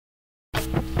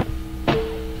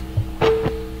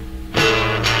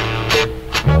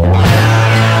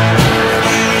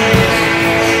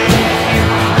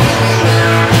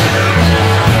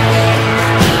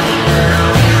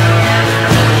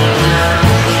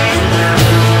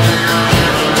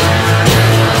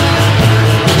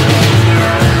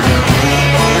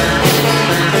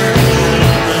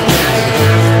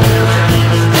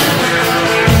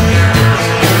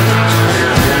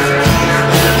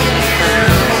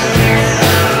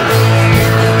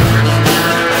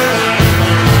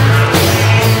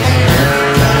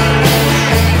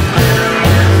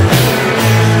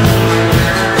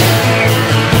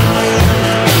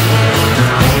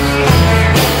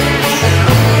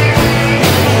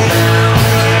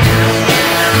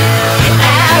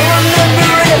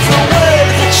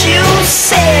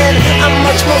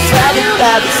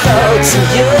thoughts in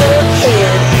your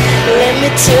head. Let me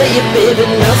tell you, baby,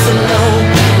 nothing, no,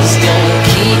 is gonna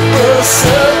keep us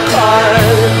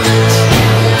apart.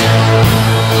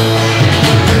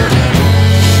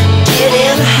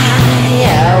 Getting high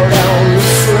out on the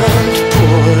front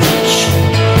porch,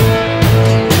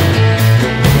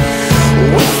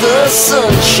 with the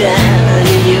sunshine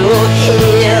in your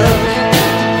hair,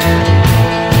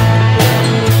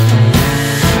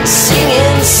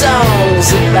 singing songs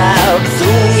about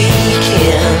the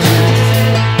weekend.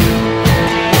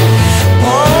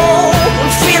 Oh, I'm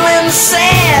feeling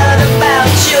sad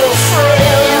about your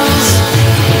friends.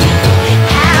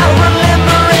 I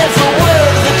remember every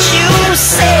word that you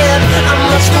said. I'm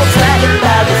much more frightened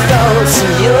by the thoughts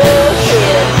in your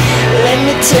head. Let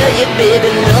me tell you, baby,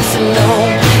 nothing, no,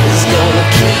 is gonna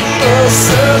keep us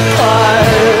up.